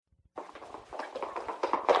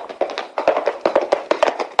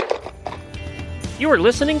You are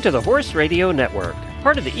listening to the Horse Radio Network,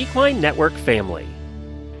 part of the Equine Network family.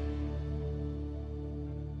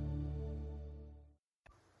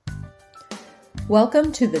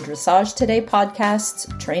 Welcome to the Dressage Today podcast's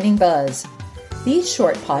Training Buzz. These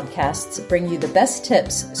short podcasts bring you the best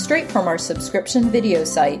tips straight from our subscription video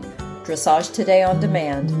site, Dressage Today On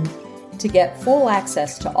Demand. To get full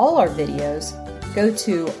access to all our videos, go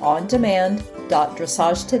to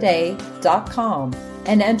ondemand.dressagetoday.com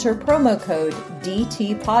and enter promo code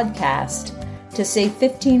DTPodcast to save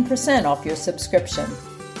 15% off your subscription.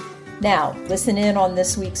 Now, listen in on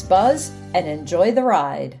this week's buzz and enjoy the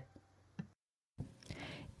ride.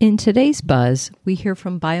 In today's buzz, we hear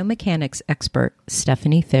from biomechanics expert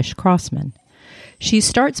Stephanie Fish-Crossman. She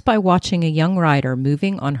starts by watching a young rider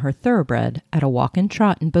moving on her thoroughbred at a walk and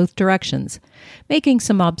trot in both directions, making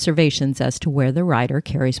some observations as to where the rider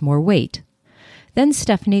carries more weight. Then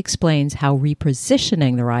Stephanie explains how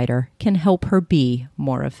repositioning the rider can help her be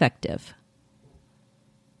more effective.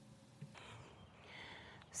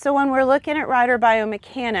 So when we're looking at rider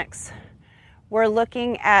biomechanics, we're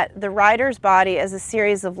looking at the rider's body as a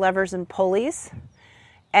series of levers and pulleys.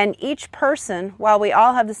 And each person, while we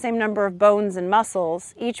all have the same number of bones and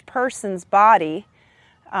muscles, each person's body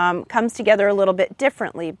comes together a little bit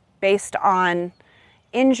differently based on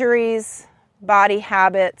injuries, body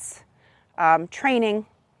habits, training,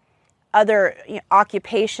 other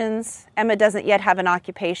occupations. Emma doesn't yet have an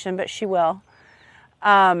occupation, but she will.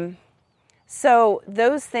 So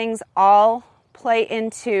those things all play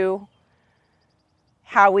into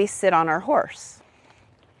how we sit on our horse.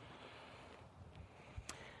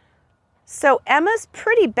 So Emma's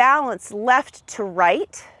pretty balanced left to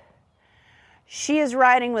right. She is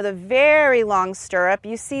riding with a very long stirrup.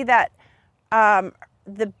 You see that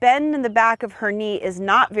the bend in the back of her knee is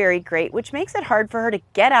not very great, which makes it hard for her to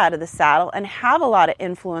get out of the saddle and have a lot of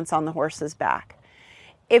influence on the horse's back.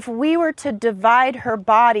 If we were to divide her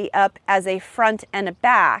body up as a front and a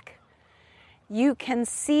back, you can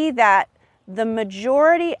see that the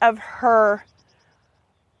majority of her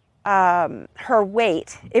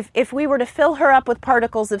weight, if we were to fill her up with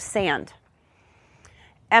particles of sand,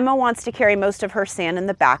 Emma wants to carry most of her sand in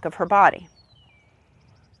the back of her body.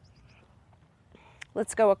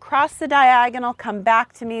 Let's go across the diagonal, come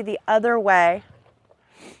back to me the other way.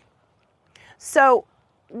 So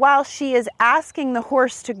while she is asking the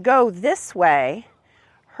horse to go this way,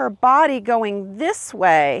 her body going this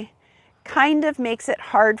way kind of makes it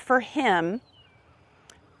hard for him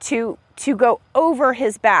to go over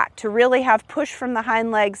his back, to really have push from the hind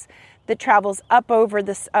legs that travels up over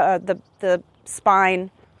the spine,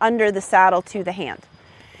 under the saddle to the hand.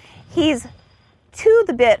 He's to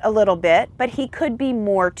the bit a little bit, but he could be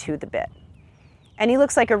more to the bit. And he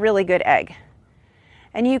looks like a really good egg.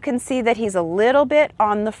 And you can see that he's a little bit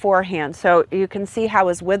on the forehand. So you can see how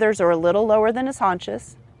his withers are a little lower than his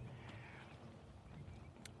haunches.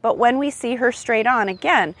 But when we see her straight on,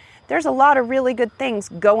 again, there's a lot of really good things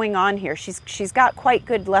going on here. She's got quite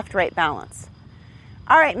good left-right balance.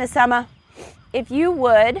 All right, Miss Emma, if you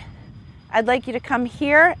would, I'd like you to come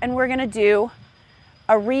here and we're going to do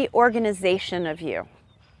a reorganization of you.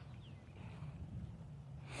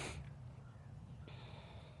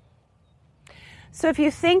 So if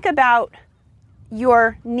you think about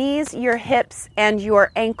your knees, your hips, and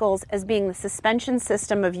your ankles as being the suspension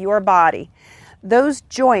system of your body, those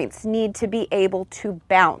joints need to be able to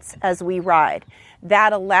bounce as we ride.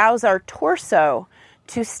 That allows our torso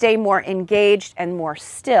to stay more engaged and more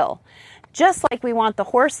still. Just like we want the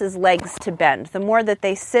horse's legs to bend. The more that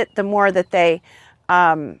they sit, the more that they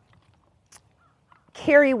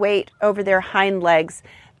carry weight over their hind legs.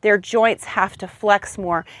 Their joints have to flex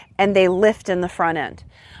more and they lift in the front end.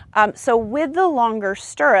 So with the longer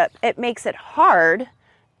stirrup, it makes it hard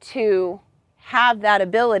to have that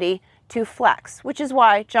ability to flex, which is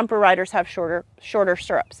why jumper riders have shorter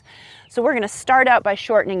stirrups. So we're going to start out by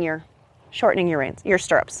shortening your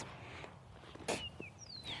stirrups.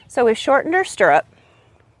 So we've shortened our stirrup.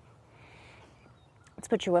 Let's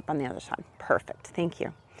put your whip on the other side. Perfect. Thank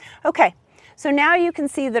you. Okay. So now you can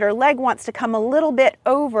see that her leg wants to come a little bit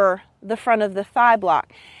over the front of the thigh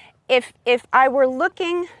block. If I were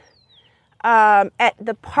looking at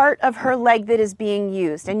the part of her leg that is being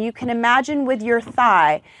used, and you can imagine with your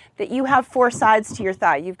thigh that you have four sides to your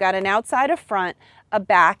thigh. You've got an outside, a front, a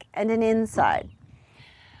back, and an inside.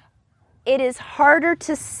 It is harder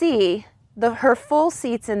to see her full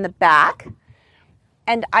seats in the back,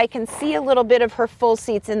 and I can see a little bit of her full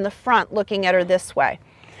seats in the front looking at her this way.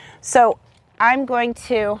 So I'm going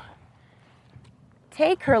to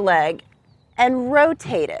take her leg and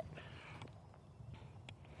rotate it.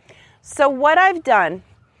 So what I've done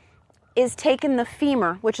is taken the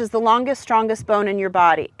femur, which is the longest, strongest bone in your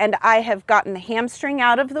body, and I have gotten the hamstring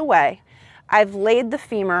out of the way. I've laid the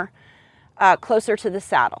femur closer to the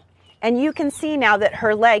saddle. And you can see now that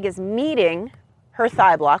her leg is meeting her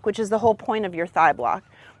thigh block, which is the whole point of your thigh block.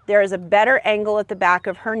 There is a better angle at the back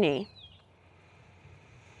of her knee.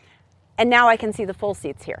 And now I can see the full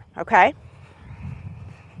seats here, okay?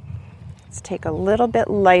 Let's take a little bit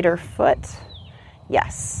lighter foot.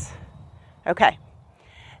 Yes. Okay.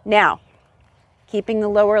 Now, keeping the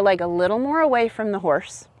lower leg a little more away from the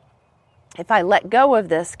horse. If I let go of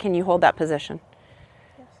this, can you hold that position?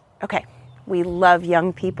 Yes. Okay. We love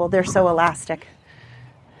young people. They're so elastic.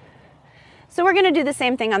 So we're going to do the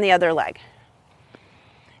same thing on the other leg.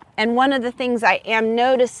 And one of the things I am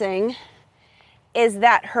noticing is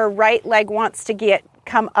that her right leg wants to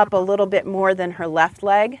come up a little bit more than her left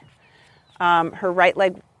leg. Her right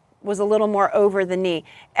leg was a little more over the knee.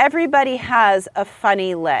 Everybody has a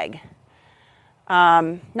funny leg.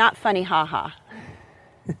 Not funny, haha.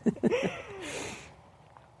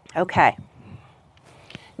 Okay.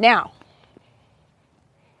 Now,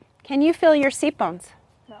 can you feel your seat bones?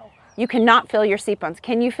 No. You cannot feel your seat bones.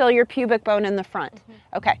 Can you feel your pubic bone in the front?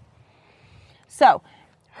 Mm-hmm. Okay. So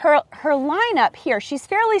her line up here, she's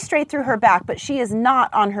fairly straight through her back, but she is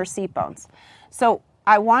not on her seat bones. So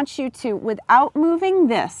I want you to, without moving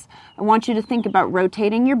this, I want you to think about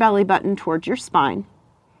rotating your belly button towards your spine.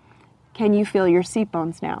 Can you feel your seat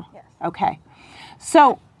bones now? Yes. Okay.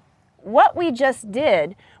 So what we just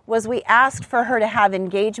did was we asked for her to have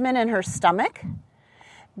engagement in her stomach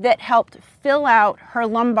that helped fill out her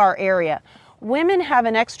lumbar area. Women have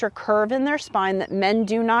an extra curve in their spine that men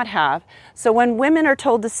do not have. So when women are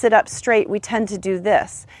told to sit up straight, we tend to do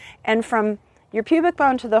this. And from your pubic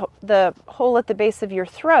bone to the hole at the base of your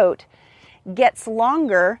throat gets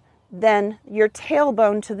longer than your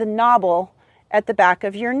tailbone to the knobble at the back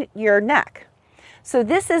of your neck. So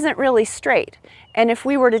this isn't really straight. And if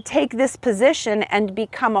we were to take this position and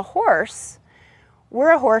become a horse,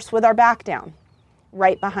 we're a horse with our back down,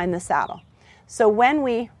 right behind the saddle. So when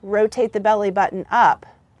we rotate the belly button up,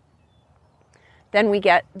 then we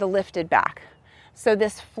get the lifted back. So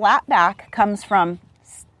this flat back comes from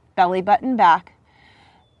belly button back.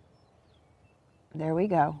 There we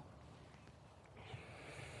go.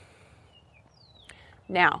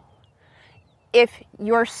 Now, if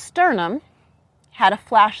your sternum had a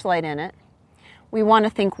flashlight in it, we want to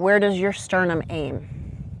think, where does your sternum aim?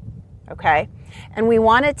 Okay? And we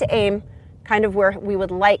want it to aim kind of where we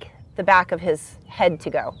would like the back of his head to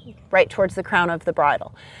go, right towards the crown of the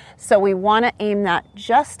bridle. So we want to aim that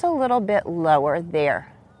just a little bit lower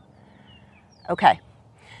there. Okay.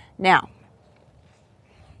 Now,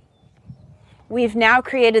 we've now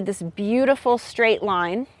created this beautiful straight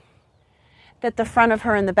line that the front of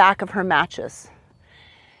her and the back of her matches.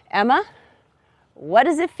 Emma, what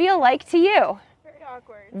does it feel like to you? Very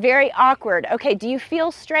awkward. Very awkward. Okay, do you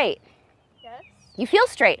feel straight? Yes. You feel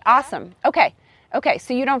straight. Awesome. Okay. Okay,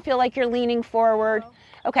 so you don't feel like you're leaning forward.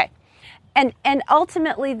 No. Okay. And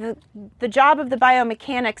ultimately, the job of the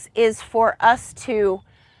biomechanics is for us to,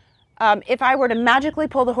 if I were to magically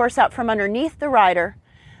pull the horse out from underneath the rider's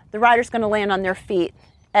going to land on their feet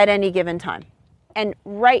at any given time. And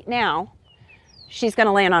right now, she's going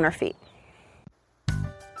to land on her feet.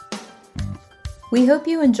 We hope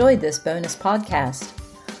you enjoyed this bonus podcast.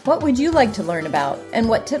 What would you like to learn about, and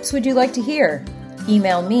what tips would you like to hear?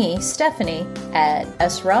 Email me, Stephanie, at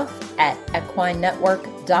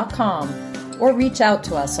sruff@equinenetwork.com or reach out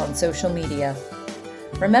to us on social media.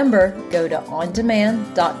 Remember, go to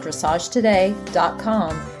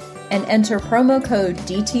ondemand.dressagetoday.com and enter promo code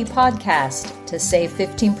DTPodcast to save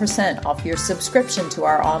 15% off your subscription to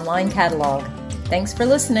our online catalog. Thanks for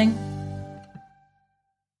listening.